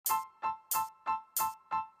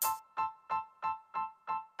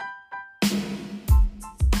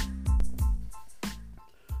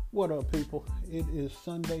What up, people? It is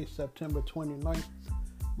Sunday, September 29th.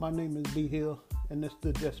 My name is B Hill, and this is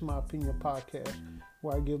the Just My Opinion podcast,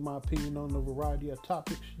 where I give my opinion on a variety of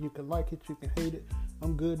topics. You can like it, you can hate it.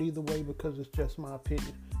 I'm good either way because it's just my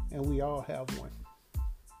opinion, and we all have one.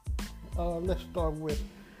 Let's start with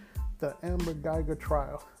the Amber Guyger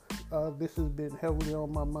trial. This has been heavily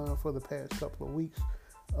on my mind for the past couple of weeks.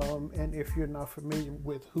 And if you're not familiar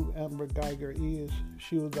with who Amber Guyger is,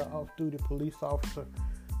 she was an off-duty police officer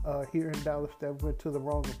here in Dallas that went to the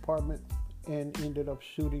wrong apartment and ended up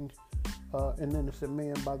shooting an innocent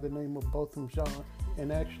man by the name of Botham Jean.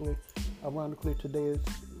 And actually, ironically, today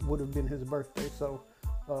would have been his birthday. So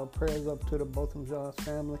prayers up to the Botham Jean's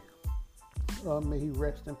family. May he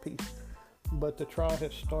rest in peace. But the trial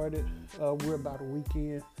has started. We're about a week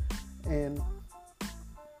in, and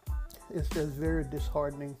it's just very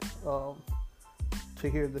disheartening to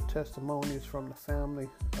hear the testimonies from the family.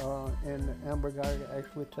 And Amber Guyger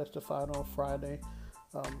actually testified on Friday.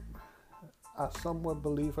 I somewhat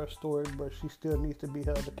believe her story, but she still needs to be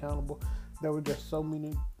held accountable. There were just so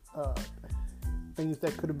many things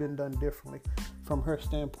that could have been done differently from her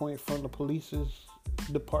standpoint, from the police's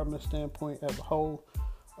department standpoint as a whole.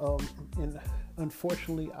 And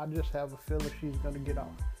unfortunately, I just have a feeling she's going to get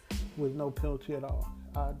off with no penalty at all.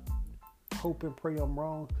 I hope and pray I'm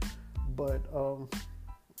wrong, but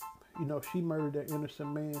she murdered an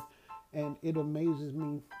innocent man, and it amazes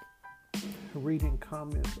me reading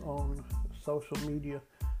comments on social media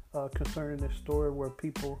concerning this story where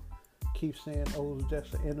people keep saying, oh, it was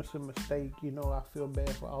just an innocent mistake. I feel bad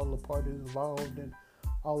for all the parties involved and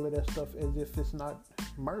all of that stuff, as if it's not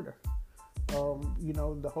murder.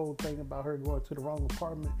 The whole thing about her going to the wrong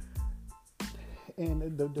apartment,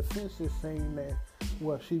 and the defense is saying that,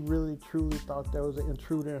 well, she really truly thought there was an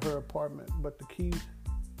intruder in her apartment, but the key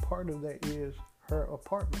part of that is her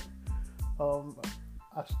apartment.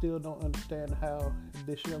 I still don't understand how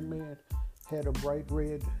this young man had a bright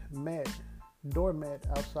red doormat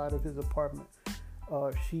outside of his apartment.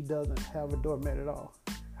 She doesn't have a doormat at all.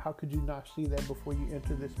 How could you not see that before you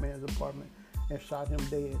enter this man's apartment and shot him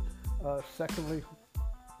dead? Secondly,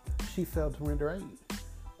 she failed to render aid.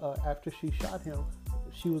 After she shot him,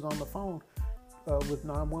 she was on the phone with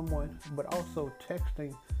 911, but also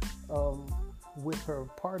texting with her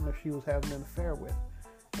partner she was having an affair with.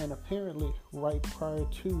 And apparently, right prior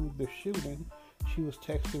to the shooting, she was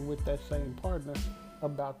texting with that same partner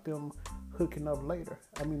about them hooking up later.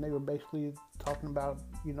 I mean, they were basically talking about,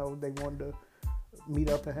 they wanted to meet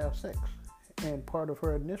up and have sex. And part of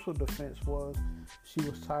her initial defense was she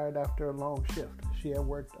was tired after a long shift. She had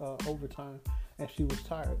worked overtime and she was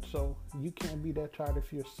tired. So you can't be that tired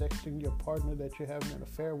if you're sexting your partner that you're having an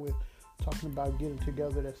affair with, talking about getting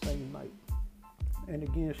together that same night. And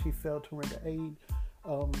again, she failed to render aid.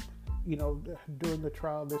 During the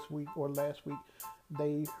trial this week or last week,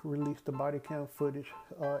 they released the body cam footage.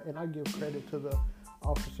 And I give credit to the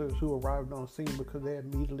officers who arrived on scene because they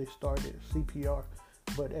immediately started CPR.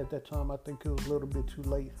 But at that time, I think it was a little bit too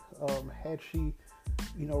late. Had she,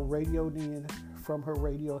 radioed in from her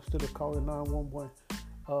radio instead of calling 911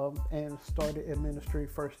 and started administering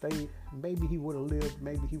first aid, maybe he would have lived,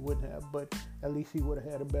 maybe he wouldn't have. But at least he would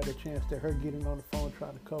have had a better chance than her getting on the phone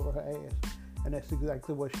trying to cover her ass. And that's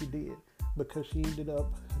exactly what she did, because she ended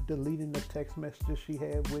up deleting the text messages she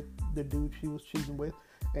had with the dude she was cheating with,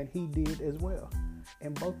 and he did as well.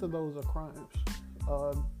 And both of those are crimes.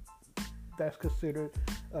 That's considered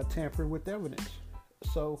tampering with evidence.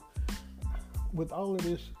 So with all of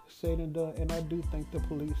this said and done, and I do think the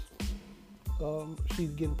police,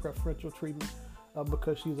 she's getting preferential treatment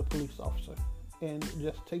because she's a police officer. And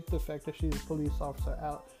just take the fact that she's a police officer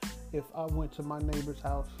out. If I went to my neighbor's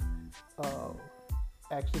house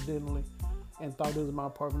accidentally and thought it was my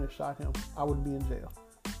apartment and shot him, I would be in jail.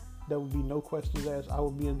 There would be no questions asked. I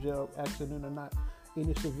would be in jail, accident or not.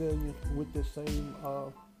 Any civilian with the same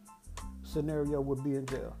scenario would be in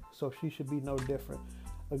jail. So she should be no different.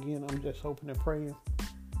 Again, I'm just hoping and praying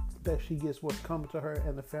that she gets what's coming to her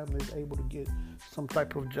and the family is able to get some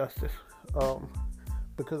type of justice.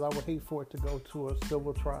 Because I would hate for it to go to a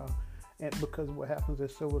civil trial. And because what happens in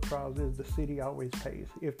civil trials is the city always pays.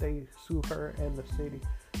 If they sue her and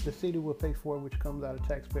the city will pay for it, which comes out of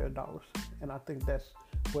taxpayer dollars. And I think that's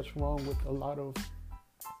what's wrong with a lot of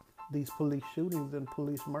these police shootings and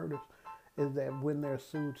police murders, is that when they're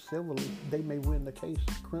sued civilly, they may win the case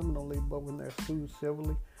criminally, but when they're sued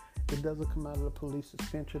civilly, it doesn't come out of the police's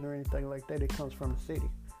pension or anything like that. It comes from the city.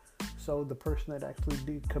 So the person that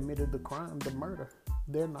actually committed the crime, the murder,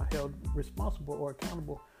 they're not held responsible or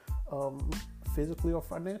accountable physically or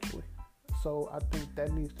financially. So I think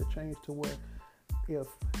that needs to change to where if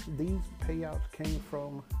these payouts came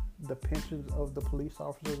from the pensions of the police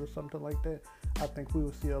officers or something like that, I think we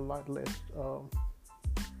would see a lot less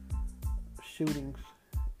shootings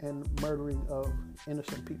and murdering of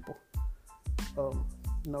innocent people.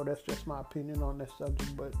 No, that's just my opinion on that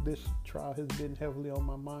subject, but this trial has been heavily on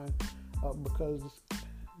my mind because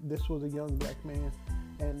this was a young black man,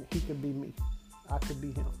 and he could be me. I could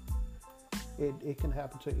be him. It can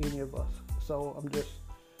happen to any of us. So I'm just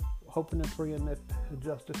hoping and praying that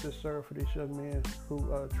justice is served for this young man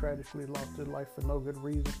who tragically lost his life for no good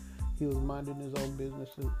reason. He was minding his own business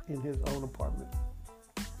in his own apartment.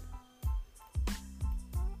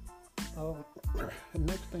 The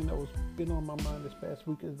next thing that was been on my mind this past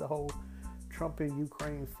week is the whole Trump and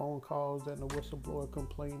Ukraine phone calls and the whistleblower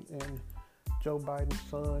complaint and Joe Biden's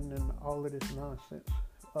son and all of this nonsense.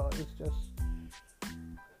 It's just,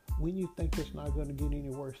 when you think it's not going to get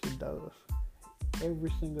any worse, it does.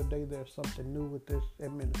 Every single day there's something new with this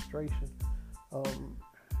administration,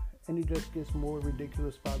 and it just gets more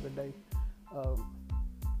ridiculous by the day.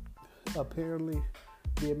 Apparently,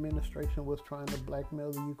 the administration was trying to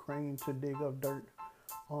blackmail the Ukraine to dig up dirt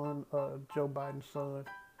on Joe Biden's son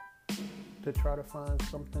to try to find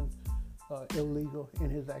something illegal in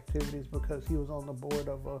his activities because he was on the board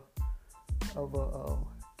of a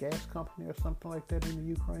gas company or something like that in the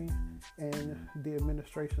Ukraine, and the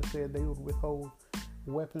administration said they would withhold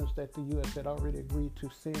weapons that the U.S. had already agreed to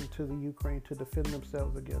send to the Ukraine to defend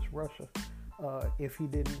themselves against Russia if he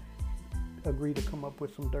didn't agree to come up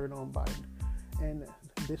with some dirt on Biden. And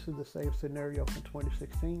this is the same scenario from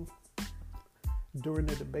 2016 during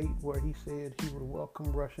the debate where he said he would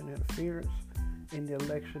welcome Russian interference in the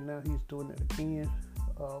election. Now he's doing it again.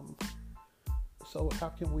 So how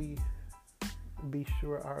can we be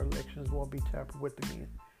sure our elections won't be tampered with again?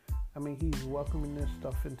 I mean, he's welcoming this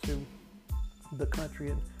stuff into the country,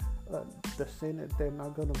 and the Senate, they're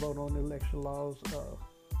not going to vote on election laws.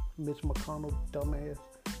 Mitch McConnell, dumbass,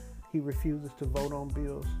 he refuses to vote on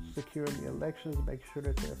bills securing the elections, make sure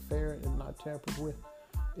that they're fair and not tampered with,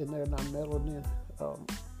 and they're not meddled in.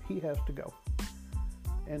 He has to go,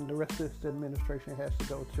 and the rest of this administration has to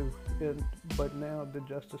go too. But now the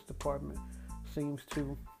Justice Department seems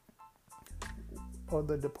to, or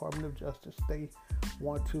the Department of Justice, they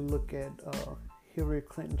want to look at Hillary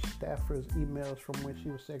Clinton staffers' emails from when she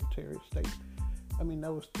was Secretary of State. I mean,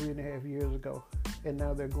 that was 3.5 years ago, and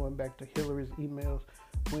now they're going back to Hillary's emails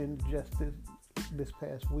when just this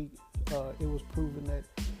past week it was proven that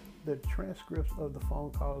the transcripts of the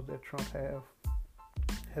phone calls that Trump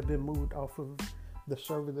have been moved off of the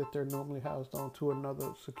server that they're normally housed on to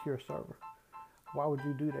another secure server. Why would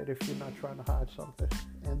you do that if you're not trying to hide something?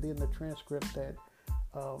 And then the transcript that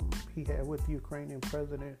he had with the Ukrainian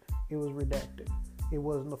president, it was redacted. It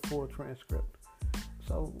wasn't a full transcript.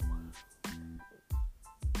 So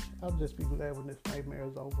I'll just be glad when this nightmare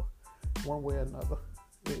is over, one way or another.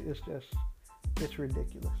 It's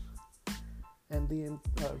ridiculous. And then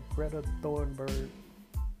Greta Thunberg,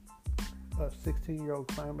 a 16-year-old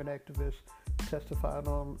climate activist, testified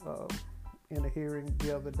on in a hearing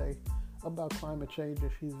the other day about climate change,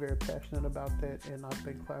 and she's very passionate about that, and I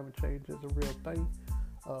think climate change is a real thing.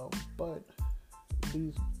 But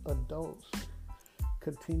these adults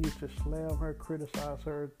continue to slam her, criticize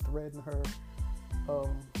her, threaten her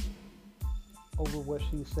over what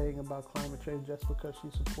she's saying about climate change just because she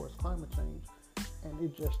supports climate change. And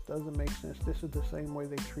it just doesn't make sense. This is the same way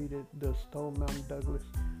they treated the Stone Mountain Douglas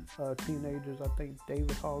teenagers. I think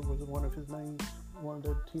David Hogg was one of his names, one of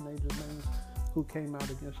the teenagers' names, who came out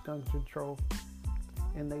against gun control,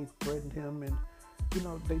 and they threatened him, and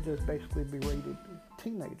they just basically berated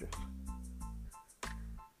teenagers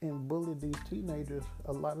and bullied these teenagers.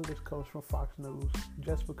 A lot of this comes from Fox News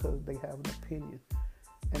just because they have an opinion,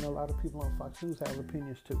 and a lot of people on Fox News have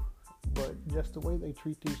opinions too. But just the way they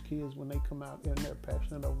treat these kids when they come out and they're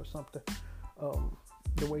passionate over something,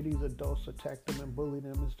 the way these adults attack them and bully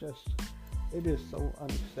them it is so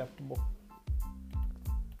unacceptable.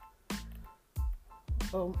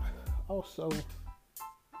 Also,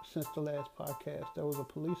 since the last podcast, there was a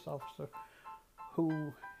police officer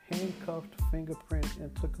who handcuffed, fingerprinted,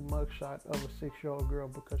 and took a mugshot of a 6-year-old girl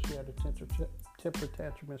because she had a temper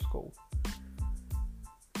tantrum in school.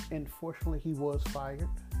 And fortunately, he was fired,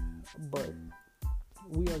 but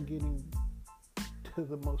we are getting to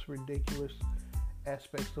the most ridiculous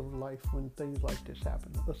aspects of life when things like this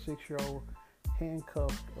happen. A 6-year-old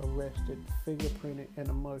handcuffed, arrested, fingerprinted, and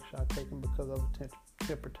a mugshot taken because of a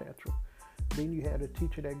temper tantrum. Then you had a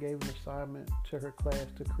teacher that gave an assignment to her class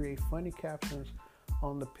to create funny captions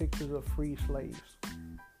on the pictures of freed slaves.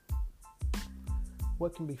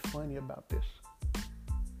 What can be funny about this?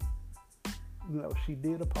 She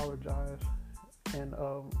did apologize, and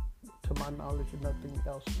to my knowledge, nothing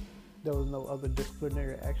else. There was no other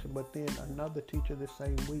disciplinary action. But then another teacher this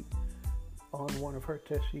same week, on one of her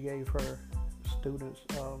tests she gave her students,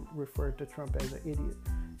 referred to Trump as an idiot.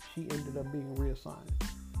 She ended up being reassigned.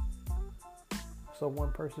 So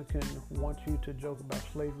one person can want you to joke about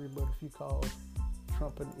slavery, but if you call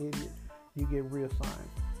Trump an idiot, you get reassigned.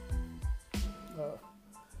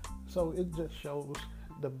 So it just shows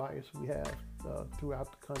the bias we have throughout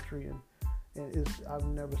the country, and I've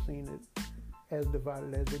never seen it as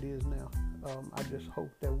divided as it is now. I just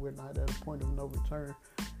hope that we're not at a point of no return,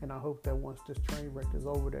 and I hope that once this train wreck is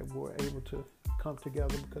over, that we're able to come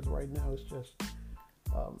together, because right now it's just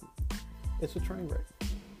it's a train wreck.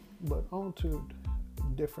 But on to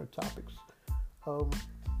different topics.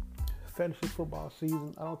 Fantasy football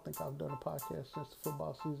season. I don't think I've done a podcast since the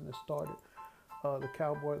football season has started. The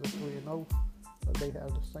Cowboys are 3-0. They have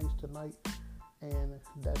the Saints tonight, and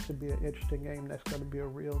that should be an interesting game. That's going to be a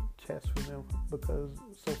real test for them, because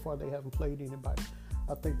so far they haven't played anybody.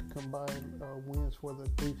 I think the combined wins for the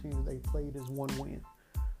three teams they played is 1 win.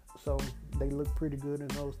 So they look pretty good in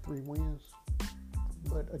those 3 wins.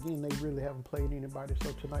 But again, they really haven't played anybody,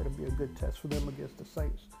 so tonight will be a good test for them against the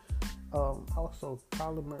Saints. Also,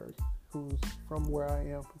 Kyler Murray, who's from where I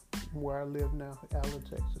am, where I live now, Allen,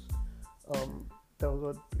 Texas. There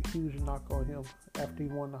was a huge knock on him after he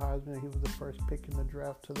won the Heisman. He was the first pick in the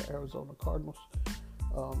draft to the Arizona Cardinals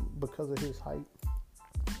because of his height.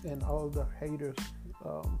 And all the haters,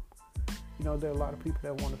 there are a lot of people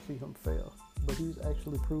that want to see him fail. But he's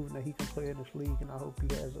actually proven that he can play in this league, and I hope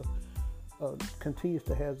he has continues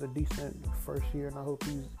to have a decent first year, and I hope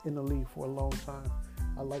he's in the league for a long time.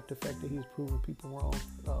 I like the fact that he's proven people wrong.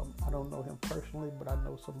 I don't know him personally, but I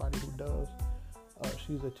know somebody who does.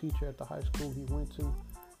 She's a teacher at the high school he went to.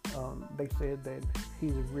 They said that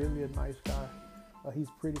he's really a nice guy. He's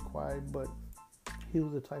pretty quiet, but he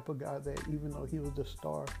was the type of guy that even though he was the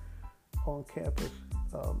star on campus,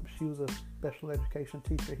 she was a special education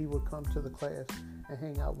teacher, he would come to the class and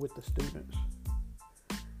hang out with the students.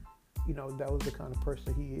 That was the kind of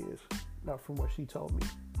person he is, from what she told me.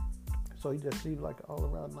 So he just seemed like an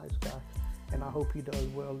all-around nice guy, and I hope he does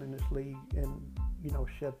well in this league and,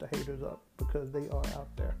 shut the haters up, because they are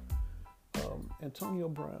out there. Antonio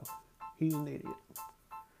Brown, he's an idiot.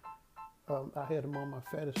 I had him on my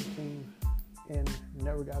fantasy team and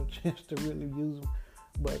never got a chance to really use him,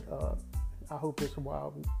 but I hope it's a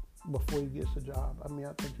while before he gets a job. I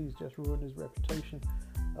think he's just ruined his reputation.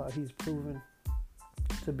 He's proven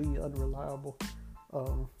to be unreliable.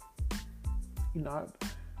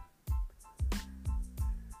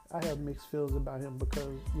 I have mixed feelings about him,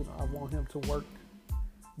 because I want him to work,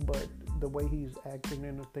 but the way he's acting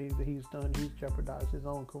and the things that he's done, he's jeopardized his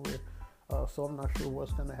own career. So I'm not sure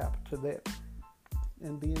what's going to happen to that.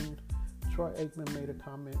 And then Troy Aikman made a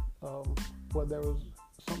comment. There was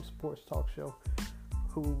some sports talk show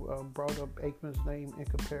who brought up Aikman's name in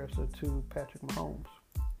comparison to Patrick Mahomes.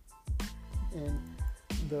 And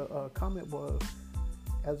the comment was,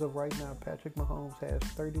 as of right now, Patrick Mahomes has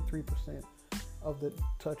 33% of the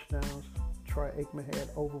touchdowns Troy Aikman had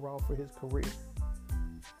overall for his career.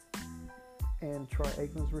 And Troy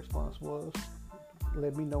Aikman's response was,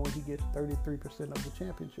 let me know when he gets 33% of the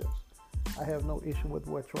championships. I have no issue with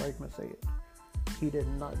what Troy Aikman said. He did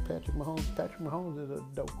not. Patrick Mahomes is a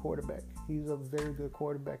dope quarterback. He's a very good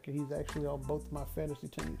quarterback, and he's actually on both my fantasy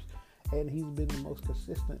teams. And he's been the most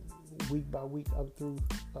consistent week by week up through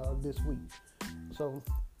this week. So,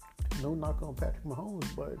 no knock on Patrick Mahomes,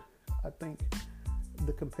 but I think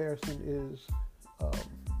the comparison is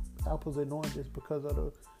apples and oranges, because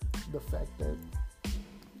of the fact that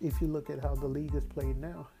if you look at how the league is played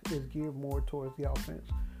now, it's geared more towards the offense.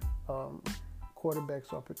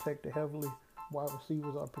 Quarterbacks are protected heavily. Wide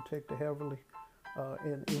receivers are protected heavily.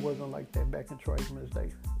 And it wasn't like that back in Troy Aikman's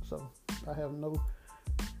day. So I have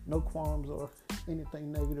no qualms or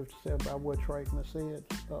anything negative to say about what Troy Aikman said.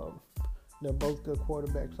 They're both good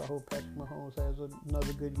quarterbacks. I hope Patrick Mahomes has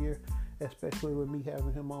another good year, especially with me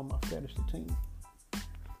having him on my fantasy team.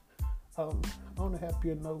 On a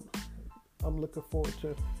happier note, I'm looking forward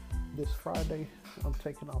to this Friday. I'm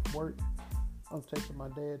taking off work. I'm taking my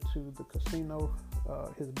dad to the casino.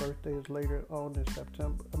 His birthday is later on in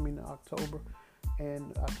October.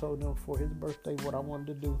 And I told him for his birthday, what I wanted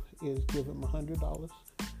to do is give him $100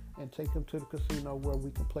 and take him to the casino where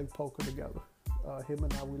we can play poker together. Him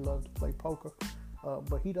and I, we love to play poker,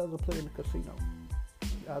 but he doesn't play in the casino.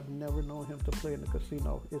 I've never known him to play in the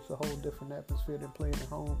casino. It's a whole different atmosphere than playing at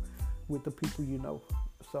home with the people you know.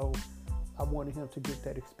 So I wanted him to get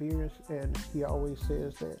that experience, and he always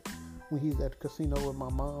says that when he's at the casino with my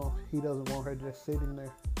mom, he doesn't want her just sitting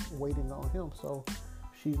there waiting on him. So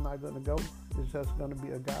she's not going to go. It's just going to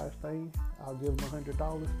be a guy's thing. I'll give him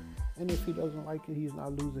 $100. And if he doesn't like it, he's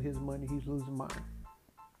not losing his money. He's losing mine.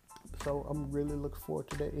 So I'm really looking forward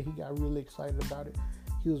to that. And he got really excited about it.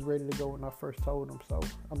 He was ready to go when I first told him. So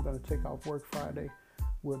I'm going to take off work Friday.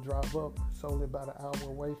 We'll drive up. It's only about an hour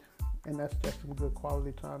away. And that's just some good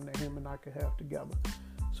quality time that him and I could have together.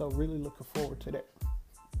 So really looking forward to that.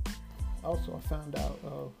 Also, I found out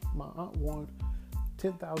my aunt won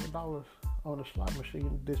 $10,000 on a slot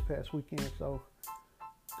machine this past weekend. So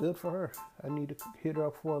good for her. I need to hit her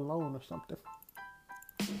up for a loan or something.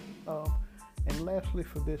 And lastly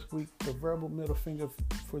for this week, the verbal middle finger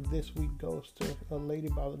for this week goes to a lady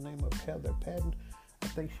by the name of Heather Patton. I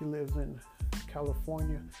think she lives in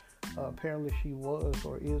California. Apparently she was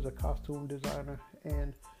or is a costume designer,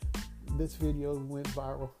 and this video went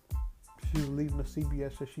viral. She was leaving the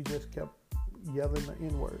CBS and she just kept yelling the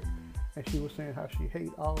N-word. And she was saying how she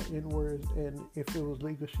hates all N-words, and if it was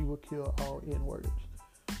legal, she would kill all N-words.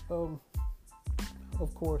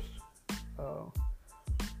 Of course,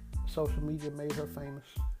 social media made her famous,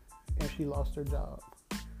 and she lost her job,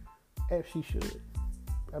 as she should.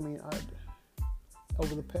 I mean,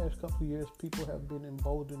 over the past couple of years, people have been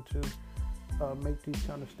emboldened to make these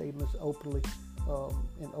kind of statements openly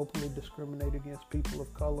and openly discriminate against people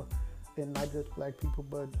of color, and not just black people,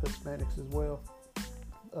 but Hispanics as well.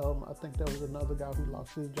 I think there was another guy who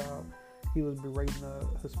lost his job. He was berating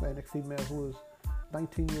a Hispanic female who was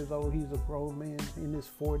 19 years old. He's a grown man in his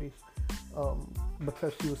 40s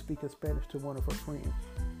because she was speaking Spanish to one of her friends.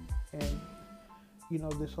 And, you know,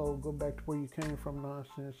 this whole go back to where you came from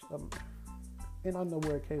nonsense. And I know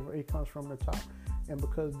where it came from. It comes from the top. And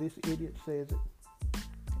because this idiot says it,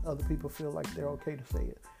 other people feel like they're okay to say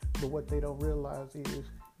it. But what they don't realize is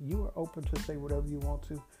you are open to say whatever you want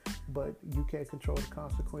to, but you can't control the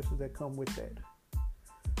consequences that come with that.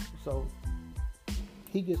 So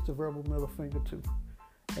he gets the verbal middle finger too.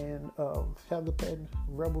 And Heather Patton,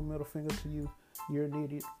 verbal middle finger to you. You're an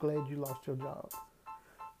idiot. Glad you lost your job.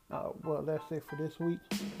 Well, that's it for this week.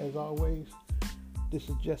 As always, this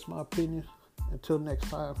is just my opinion. Until next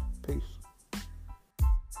time, peace.